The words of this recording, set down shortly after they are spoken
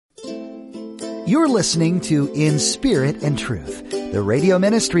You're listening to In Spirit and Truth, the radio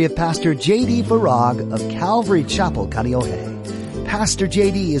ministry of Pastor J.D. Farag of Calvary Chapel, Kaneohe. Pastor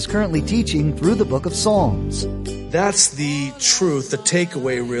J.D. is currently teaching through the book of Psalms. That's the truth, the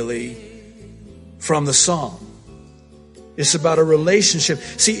takeaway really from the psalm. It's about a relationship.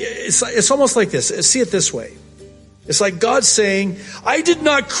 See, it's almost like this. See it this way. It's like God saying, I did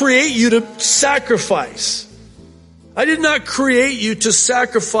not create you to sacrifice. I did not create you to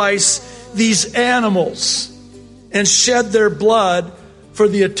sacrifice these animals and shed their blood for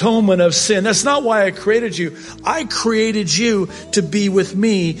the atonement of sin. That's not why I created you. I created you to be with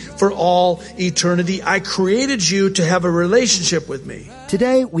me for all eternity. I created you to have a relationship with me.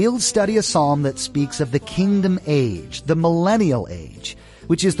 Today, we'll study a psalm that speaks of the kingdom age, the millennial age,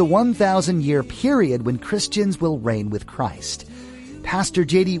 which is the 1,000-year period when Christians will reign with Christ. Pastor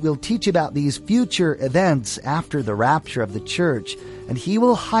J.D. will teach about these future events after the rapture of the church, and he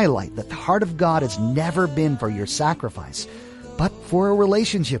will highlight that the heart of God has never been for your sacrifice, but for a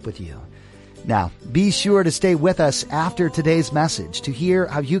relationship with you. Now, be sure to stay with us after today's message to hear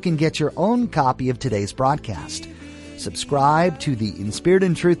how you can get your own copy of today's broadcast. Subscribe to the In Spirit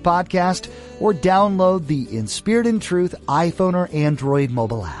and Truth podcast or download the In Spirit and Truth iPhone or Android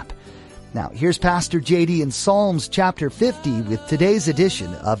mobile app. Now, here's Pastor J.D. in Psalms chapter 50 with today's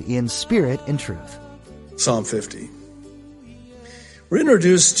edition of In Spirit and Truth. Psalm 50. We're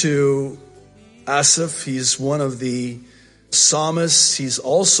introduced to Asaph. He's one of the psalmists. He's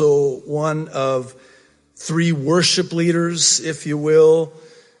also one of three worship leaders, if you will.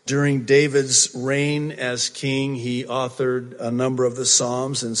 During David's reign as king, he authored a number of the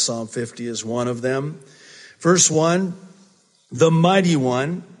Psalms, and Psalm 50 is one of them. Verse 1, the mighty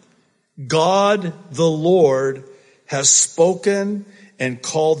one, God the Lord, has spoken and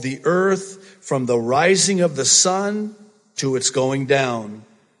called the earth from the rising of the sun to its going down.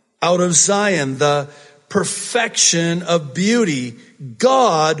 Out of Zion, the perfection of beauty,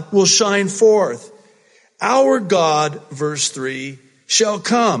 God will shine forth. Our God, verse 3, shall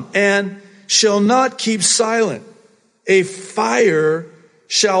come and shall not keep silent. A fire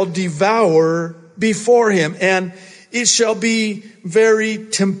shall devour before him, and it shall be very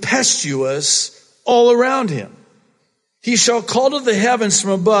tempestuous all around him. He shall call to the heavens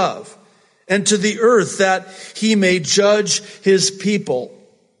from above and to the earth that he may judge his people.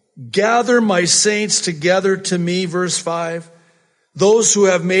 Gather my saints together to me, verse 5. Those who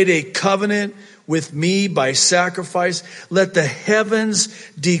have made a covenant with me by sacrifice, let the heavens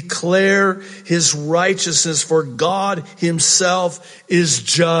declare his righteousness, for God himself is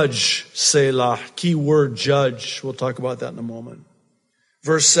judge. Selah. Key word, judge. We'll talk about that in a moment.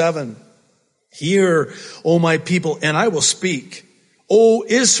 Verse 7. Hear, O my people, and I will speak. O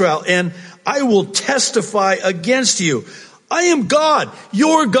Israel, and I will testify against you. I am God,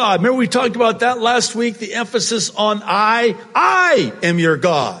 your God. Remember we talked about that last week, the emphasis on I. I am your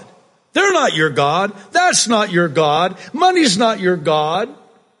God. They're not your God. That's not your God. Money's not your God.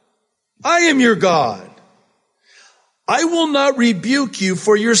 I am your God. I will not rebuke you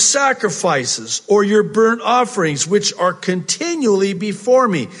for your sacrifices or your burnt offerings, which are continually before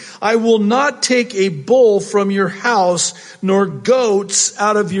me. I will not take a bull from your house, nor goats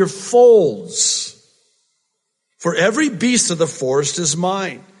out of your folds. For every beast of the forest is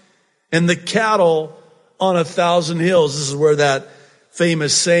mine, and the cattle on 1,000 hills. This is where that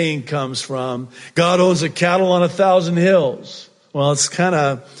famous saying comes from. God owns the cattle on 1,000 hills. Well, it's kind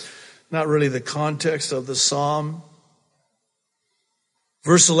of not really the context of the psalm.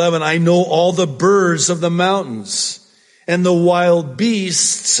 Verse 11, I know all the birds of the mountains, and the wild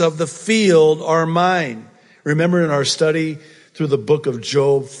beasts of the field are mine. Remember in our study through the book of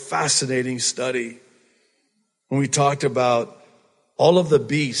Job, fascinating study, when we talked about all of the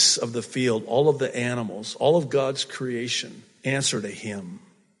beasts of the field, all of the animals, all of God's creation, answer to him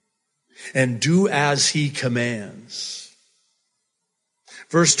and do as he commands.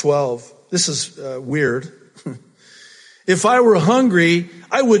 Verse 12, this is weird. If I were hungry,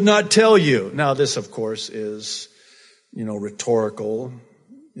 I would not tell you. Now this, of course, is, rhetorical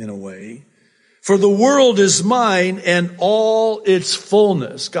in a way. For the world is mine and all its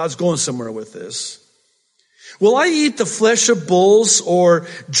fullness. God's going somewhere with this. Will I eat the flesh of bulls or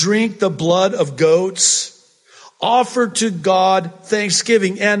drink the blood of goats? Offer to God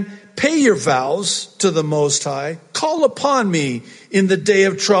thanksgiving and pay your vows to the Most High. Call upon me in the day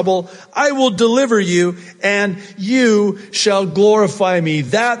of trouble. I will deliver you and you shall glorify me.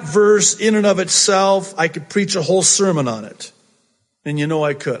 That verse in and of itself, I could preach a whole sermon on it. And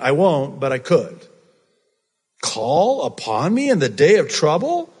I could. I won't, but I could. Call upon me in the day of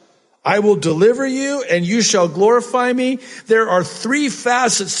trouble. I will deliver you and you shall glorify me. There are three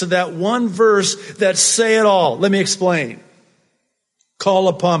facets to that one verse that say it all. Let me explain. Call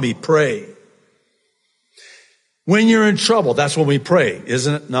upon me, pray. When you're in trouble, that's when we pray,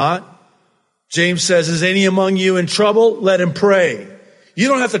 isn't it not? James says, is any among you in trouble? Let him pray. You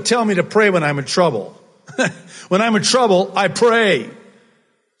don't have to tell me to pray when I'm in trouble. When I'm in trouble, I pray.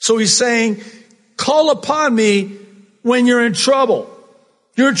 So he's saying, call upon me when you're in trouble.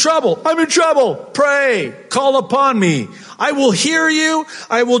 You're in trouble. I'm in trouble. Pray. Call upon me. I will hear you.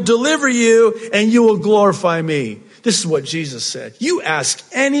 I will deliver you, and you will glorify me. This is what Jesus said. You ask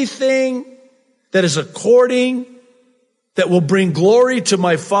anything that is that will bring glory to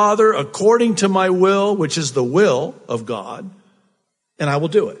my Father according to my will, which is the will of God, and I will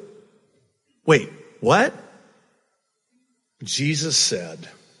do it. Wait, what? Jesus said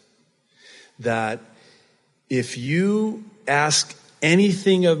that if you ask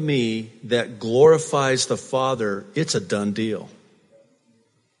anything of me that glorifies the Father, it's a done deal.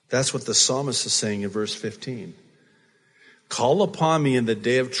 That's what the psalmist is saying in verse 15. Call upon me in the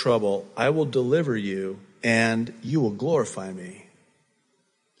day of trouble. I will deliver you and you will glorify me.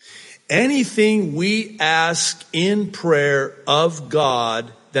 Anything we ask in prayer of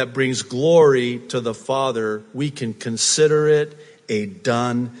God that brings glory to the Father, we can consider it a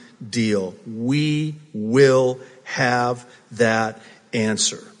done deal. We will have that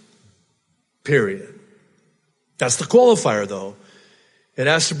answer. Period. That's the qualifier, though. It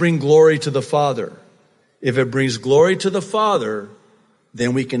has to bring glory to the Father. If it brings glory to the Father,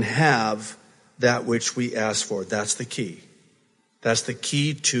 then we can have that which we ask for. That's the key. That's the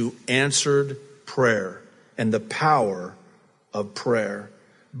key to answered prayer and the power of prayer.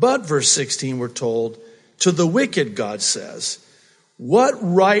 But, verse 16, we're told, to the wicked, God says, what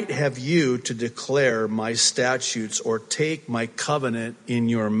right have you to declare my statutes or take my covenant in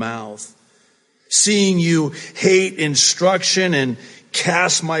your mouth? Seeing you hate instruction and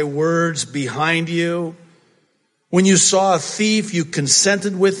cast my words behind you. When you saw a thief, you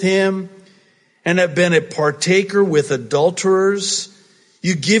consented with him and have been a partaker with adulterers.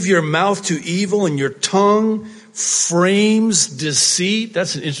 You give your mouth to evil and your tongue frames deceit.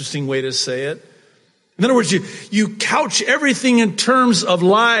 That's an interesting way to say it. In other words, you couch everything in terms of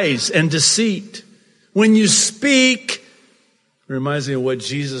lies and deceit. When you speak, it reminds me of what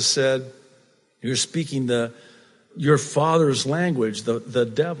Jesus said. You're speaking your father's language,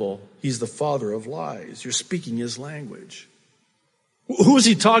 the devil. He's the father of lies. You're speaking his language. Who's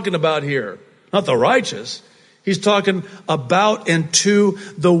he talking about here? Not the righteous. He's talking about and to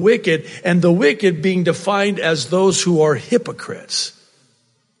the wicked, and the wicked being defined as those who are hypocrites.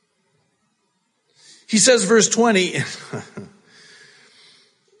 He says, verse 20,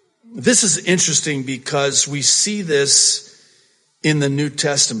 this is interesting because we see this in the New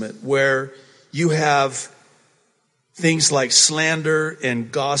Testament where you have things like slander and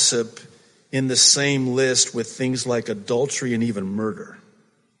gossip in the same list with things like adultery and even murder.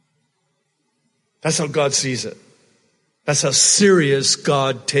 That's how God sees it. That's how serious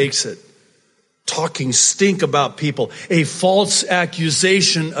God takes it. Talking stink about people, a false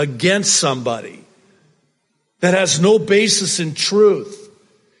accusation against somebody that has no basis in truth.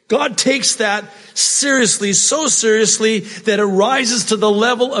 God takes that seriously, so seriously that it rises to the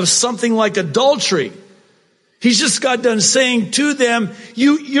level of something like adultery. He's just got done saying to them,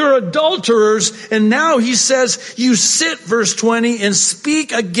 you're adulterers. And now he says, you sit, verse 20, and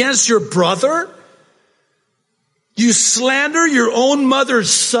speak against your brother. You slander your own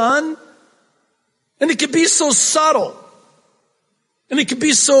mother's son. And it can be so subtle. And it can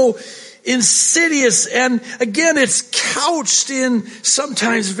be so insidious. And again, it's couched in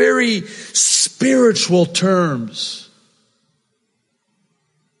sometimes very spiritual terms.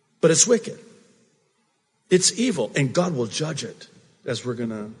 But it's wicked. It's evil, and God will judge it, as we're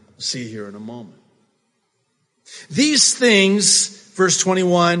going to see here in a moment. These things, verse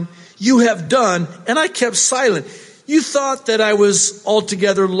 21, you have done, and I kept silent. You thought that I was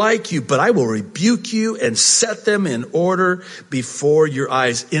altogether like you, but I will rebuke you and set them in order before your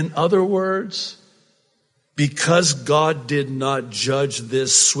eyes. In other words, because God did not judge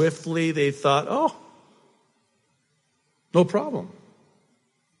this swiftly, they thought, oh, no problem.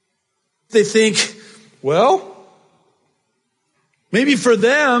 They think, well, maybe for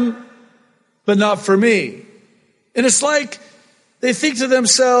them, but not for me. And it's like they think to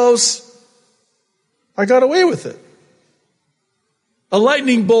themselves, I got away with it. A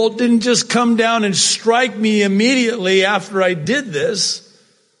lightning bolt didn't just come down and strike me immediately after I did this.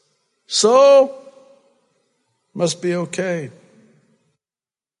 So, must be okay.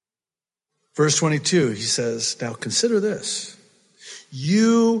 Verse 22, he says, now consider this.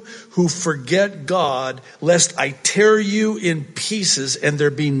 You who forget God, lest I tear you in pieces and there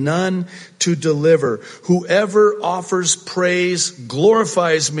be none to deliver. Whoever offers praise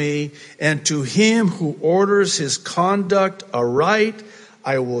glorifies me, and to him who orders his conduct aright,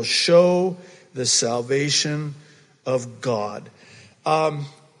 I will show the salvation of God.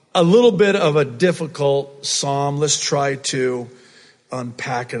 A little bit of a difficult psalm. Let's try to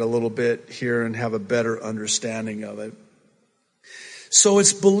unpack it a little bit here and have a better understanding of it. So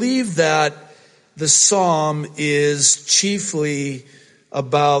it's believed that the psalm is chiefly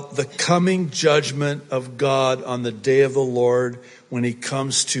about the coming judgment of God on the day of the Lord when he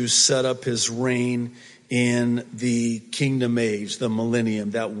comes to set up his reign in the kingdom age, the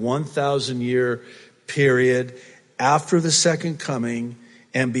millennium, that 1,000-year period after the second coming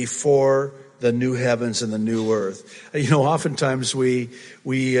and before the new heavens and the new earth. You know, oftentimes we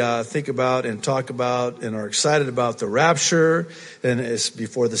think about and talk about and are excited about the rapture, and it's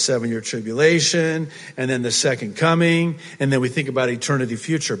before the 7-year tribulation, and then the second coming, and then we think about eternity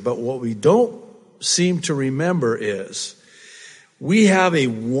future. But what we don't seem to remember is we have a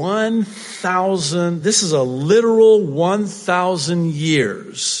 1,000, this is a literal 1,000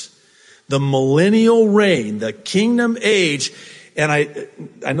 years, the millennial reign, the kingdom age. And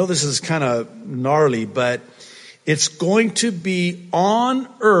I know this is kind of gnarly, but it's going to be on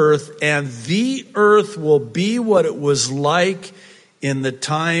earth, and the earth will be what it was like in the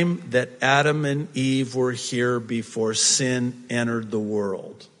time that Adam and Eve were here before sin entered the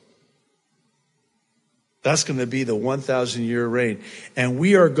world. That's going to be the 1,000-year reign. And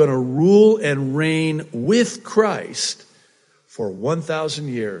we are going to rule and reign with Christ for 1,000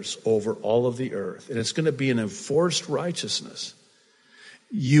 years over all of the earth. And it's going to be an enforced righteousness.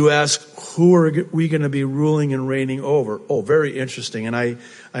 You ask, who are we going to be ruling and reigning over? Oh, very interesting. And I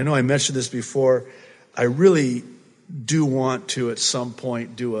know I mentioned this before. I really do want to, at some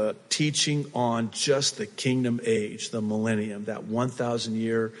point, do a teaching on just the kingdom age, the millennium, that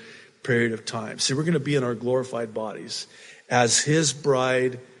 1,000-year period of time. See, we're going to be in our glorified bodies as his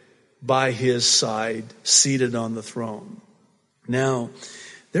bride by his side, seated on the throne. Now,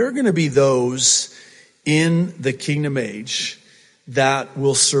 there are going to be those in the kingdom age that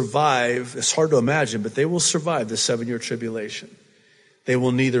will survive. It's hard to imagine, but they will survive the 7-year tribulation. They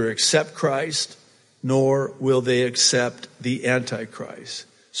will neither accept Christ nor will they accept the Antichrist.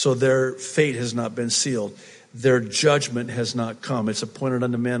 So their fate has not been sealed. Their judgment has not come. It's appointed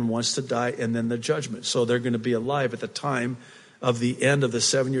unto men once to die and then the judgment. So they're going to be alive at the time of the end of the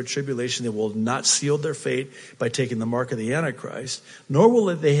 7-year tribulation. They will not seal their fate by taking the mark of the Antichrist, nor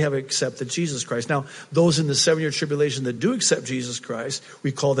will they have accepted Jesus Christ. Now, those in the 7-year tribulation that do accept Jesus Christ,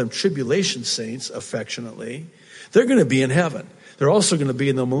 we call them tribulation saints affectionately. They're going to be in heaven. They're also going to be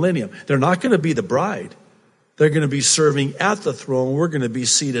in the millennium. They're not going to be the bride. They're going to be serving at the throne. We're going to be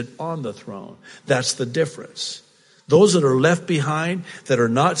seated on the throne. That's the difference. Those that are left behind, that are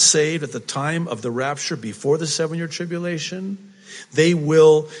not saved at the time of the rapture before the 7-year tribulation, they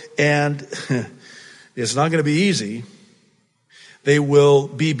will, and it's not going to be easy, they will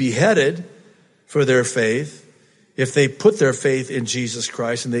be beheaded for their faith if they put their faith in Jesus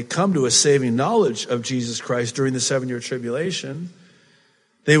Christ and they come to a saving knowledge of Jesus Christ during the 7-year tribulation.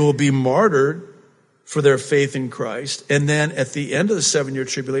 They will be martyred for their faith in Christ. And then at the end of the 7-year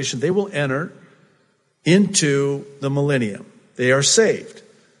tribulation, they will enter into the millennium. They are saved.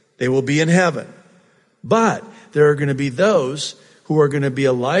 They will be in heaven. But there are going to be those who are going to be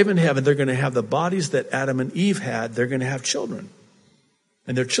alive in heaven. They're going to have the bodies that Adam and Eve had. They're going to have children.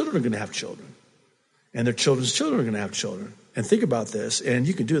 And their children are going to have children. And their children's children are going to have children. And think about this, and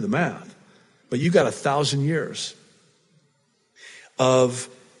you can do the math. But you got 1,000 years of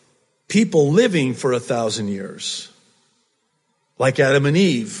people living for 1,000 years. Like Adam and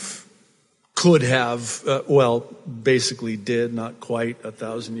Eve could have, basically did, not quite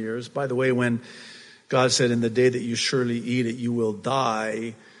 1,000 years. By the way, when God said, in the day that you surely eat it, you will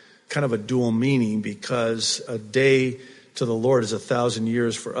die, kind of a dual meaning, because a day to the Lord is 1,000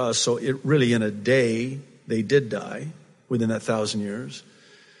 years for us. So it really, in a day, they did die within that 1,000 years.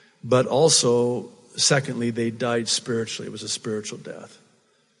 But also, secondly, they died spiritually. It was a spiritual death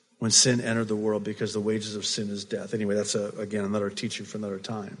when sin entered the world, because the wages of sin is death. Anyway, that's, again, another teaching for another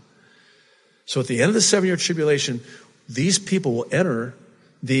time. So at the end of the 7-year tribulation, these people will enter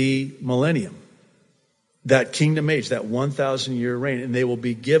the millennium, that kingdom age, that 1,000-year reign, and they will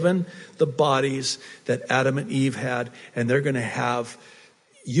be given the bodies that Adam and Eve had, and they're going to have,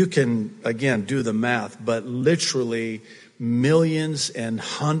 you can, again, do the math, but literally millions and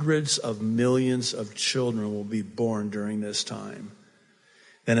hundreds of millions of children will be born during this time.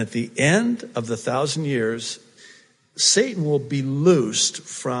 Then at the end of the 1,000 years, Satan will be loosed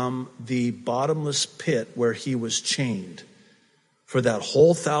from the bottomless pit where he was chained for that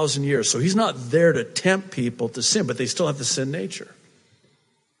whole 1,000 years. So he's not there to tempt people to sin, but they still have the sin nature.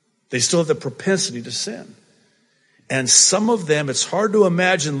 They still have the propensity to sin. And some of them, it's hard to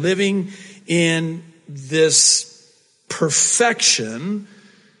imagine living in this perfection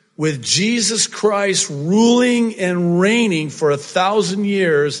with Jesus Christ ruling and reigning for 1,000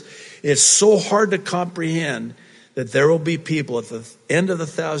 years. It's so hard to comprehend that there will be people at the end of the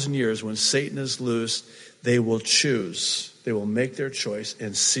 1,000 years when Satan is loose, they will choose. They will make their choice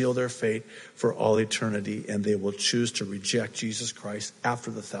and seal their fate for all eternity, and they will choose to reject Jesus Christ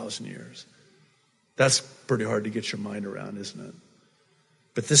after the 1,000 years. That's pretty hard to get your mind around, isn't it?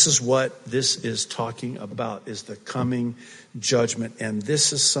 But this is what this is talking about, is the coming judgment. And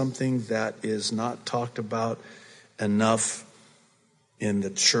this is something that is not talked about enough in the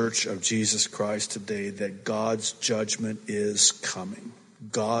church of Jesus Christ today, that God's judgment is coming.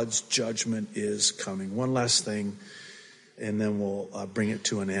 God's judgment is coming. One last thing, and then we'll bring it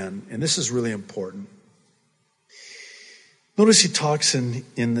to an end. And this is really important. Notice he talks in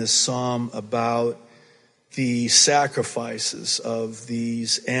this psalm about the sacrifices of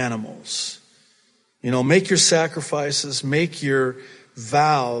these animals. You know, make your sacrifices, make your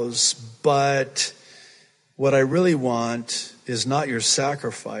vows, but what I really want is not your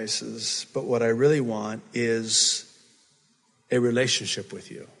sacrifices, but what I really want is a relationship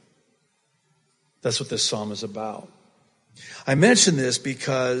with you. That's what this psalm is about. I mention this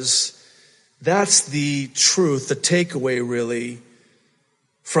because that's the truth, the takeaway really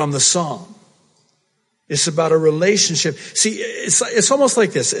from the psalm. It's about a relationship. See, it's almost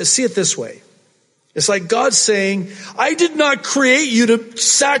like this. See it this way. It's like God saying, I did not create you to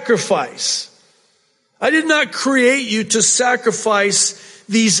sacrifice. I did not create you to sacrifice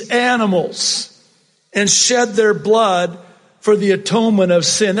these animals and shed their blood for the atonement of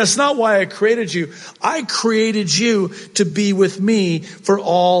sin. That's not why I created you. I created you to be with me for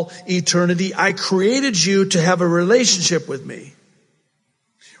all eternity. I created you to have a relationship with me.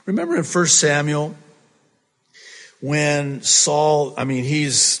 Remember in 1 Samuel, when Saul,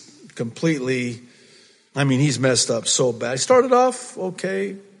 he's messed up so bad. He started off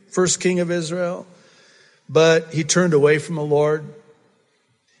okay, first king of Israel, but he turned away from the Lord.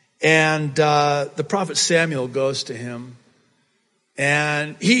 And the prophet Samuel goes to him,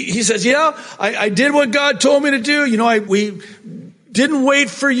 and he says, I did what God told me to do. We didn't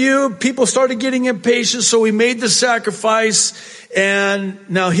wait for you. People started getting impatient, so we made the sacrifice, and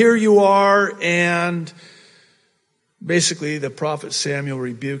now here you are. And basically, the prophet Samuel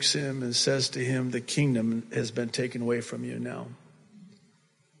rebukes him and says to him, the kingdom has been taken away from you now.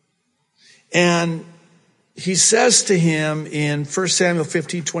 And he says to him in 1 Samuel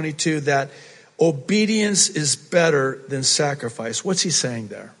 15:22 that obedience is better than sacrifice. What's he saying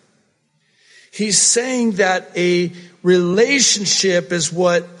there? He's saying that a relationship is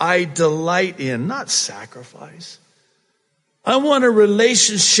what I delight in, not sacrifice. I want a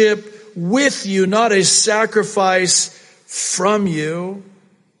relationship with you, not a sacrifice from you.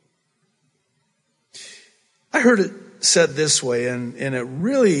 I heard it said this way, and it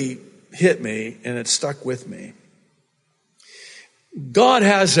really hit me, and it stuck with me. God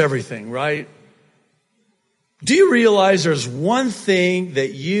has everything, right? Do you realize there's one thing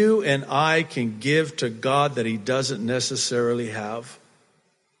that you and I can give to God that he doesn't necessarily have?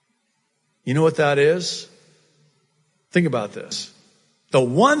 You know what that is? Think about this. The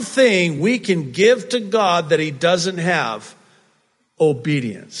one thing we can give to God that he doesn't have,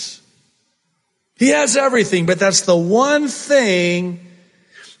 obedience. He has everything, but that's the one thing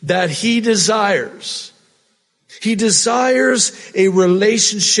that he desires. He desires a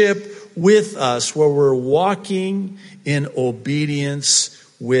relationship with us where we're walking in obedience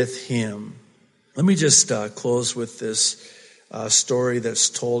with him. Let me just close with this story that's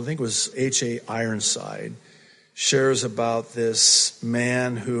told. I think it was H.A. Ironside shares about this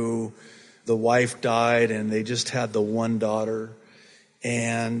man who the wife died and they just had the one daughter,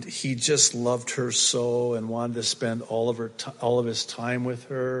 and he just loved her so and wanted to spend all of his time with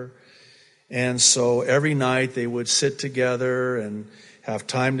her. And so every night they would sit together and have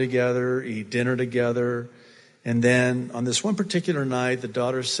time together, eat dinner together. And then on this one particular night, the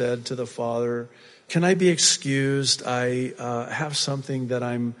daughter said to the father, "Can I be excused? I have something that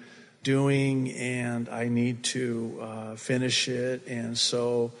I'm doing and I need to finish it." And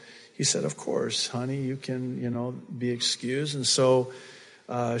so he said, "Of course, honey, you can, be excused." And so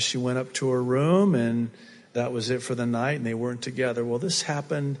she went up to her room, and that was it for the night, and they weren't together. Well, this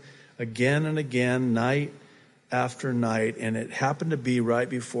happened again and again, night after night, and it happened to be right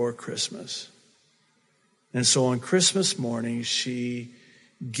before Christmas. And so on Christmas morning, she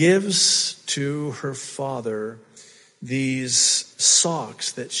gives to her father these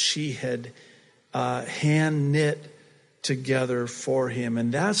socks that she had hand knit together for him.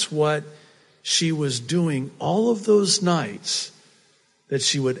 And that's what she was doing all of those nights that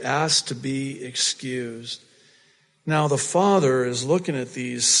she would ask to be excused. Now the father is looking at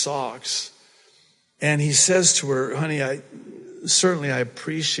these socks and he says to her, honey, I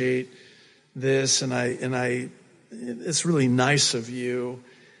appreciate this and it's really nice of you,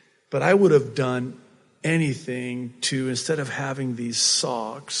 but I would have done anything to, instead of having these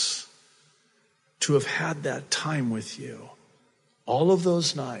socks, to have had that time with you. All of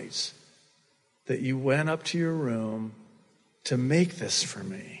those nights that you went up to your room to make this for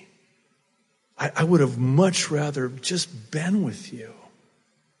me. I would have much rather just been with you.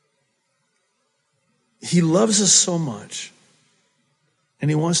 He loves us so much, and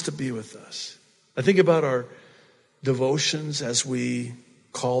he wants to be with us. I think about our devotions, as we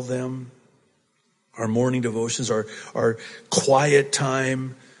call them, our morning devotions, our quiet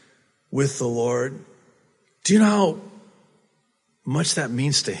time with the Lord. Do you know how much that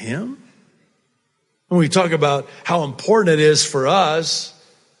means to him? When we talk about how important it is for us,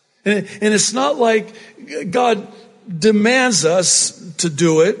 and it's not like God demands us to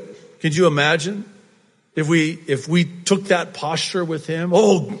do it. Could you imagine if we took that posture with him?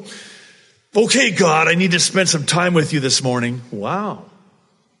 Oh, okay, God, I need to spend some time with you this morning. Wow,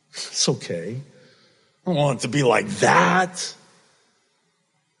 it's okay. I don't want it to be like that.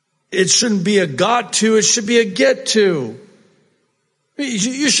 It shouldn't be a got to, it should be a get to.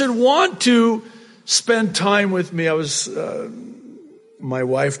 You should want to spend time with me. I was, my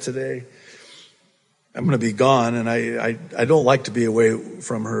wife today, I'm going to be gone, and I don't like to be away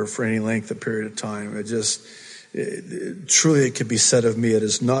from her for any length of period of time. Truly it could be said of me, it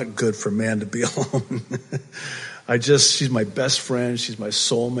is not good for man to be alone. She's my best friend. She's my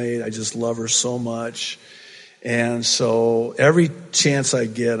soulmate. I just love her so much. And so every chance I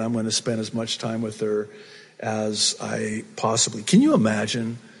get, I'm going to spend as much time with her as I possibly. Can you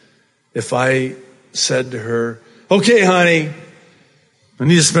imagine if I said to her, okay, honey, I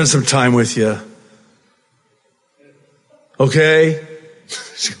need to spend some time with you. Okay?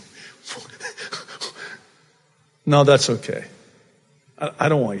 No, that's okay. I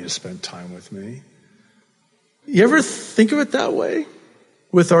don't want you to spend time with me. You ever think of it that way?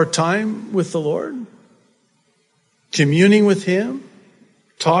 With our time with the Lord? Communing with him?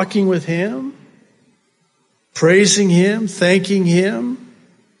 Talking with him? Praising him? Thanking him?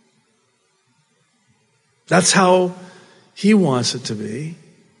 That's how he wants it to be.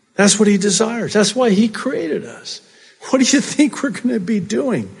 That's what he desires. That's why he created us. What do you think we're going to be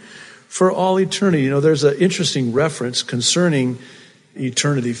doing for all eternity? You know, there's an interesting reference concerning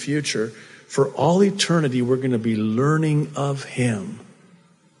eternity future. For all eternity, we're going to be learning of him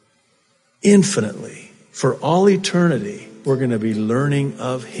infinitely. For all eternity, we're going to be learning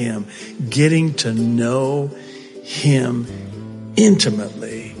of him, getting to know him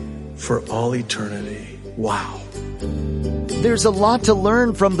intimately for all eternity. Wow. There's a lot to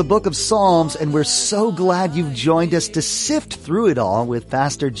learn from the book of Psalms, and we're so glad you've joined us to sift through it all with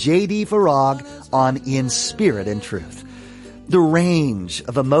Pastor J.D. Farag on In Spirit and Truth. The range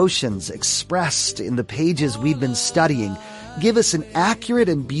of emotions expressed in the pages we've been studying give us an accurate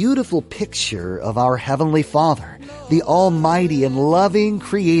and beautiful picture of our Heavenly Father, the almighty and loving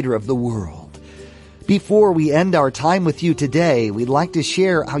creator of the world. Before we end our time with you today, we'd like to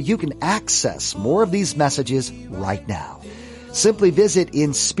share how you can access more of these messages right now. Simply visit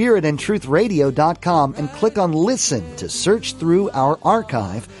inspiritandtruthradio.com and click on Listen to search through our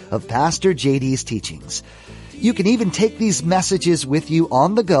archive of Pastor JD's teachings. You can even take these messages with you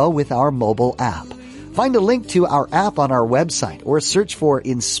on the go with our mobile app. Find a link to our app on our website or search for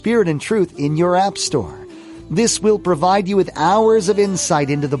In Spirit and Truth in your app store. This will provide you with hours of insight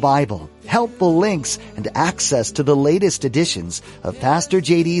into the Bible, helpful links, and access to the latest editions of Pastor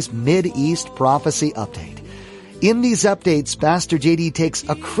JD's Mid-East Prophecy Update. In these updates, Pastor JD takes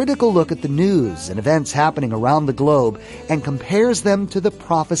a critical look at the news and events happening around the globe and compares them to the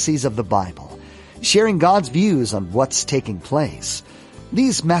prophecies of the Bible, sharing God's views on what's taking place.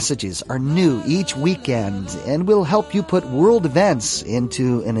 These messages are new each weekend and will help you put world events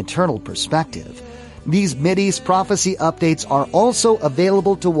into an eternal perspective. These Mideast prophecy updates are also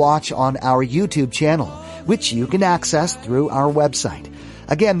available to watch on our YouTube channel, which you can access through our website.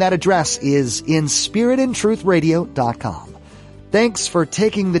 Again, that address is inspiritandtruthradio.com. Thanks for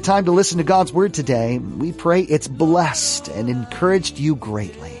taking the time to listen to God's Word today. We pray it's blessed and encouraged you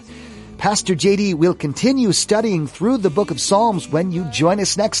greatly. Pastor JD will continue studying through the book of Psalms when you join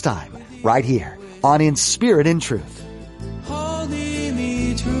us next time, right here on In Spirit and Truth.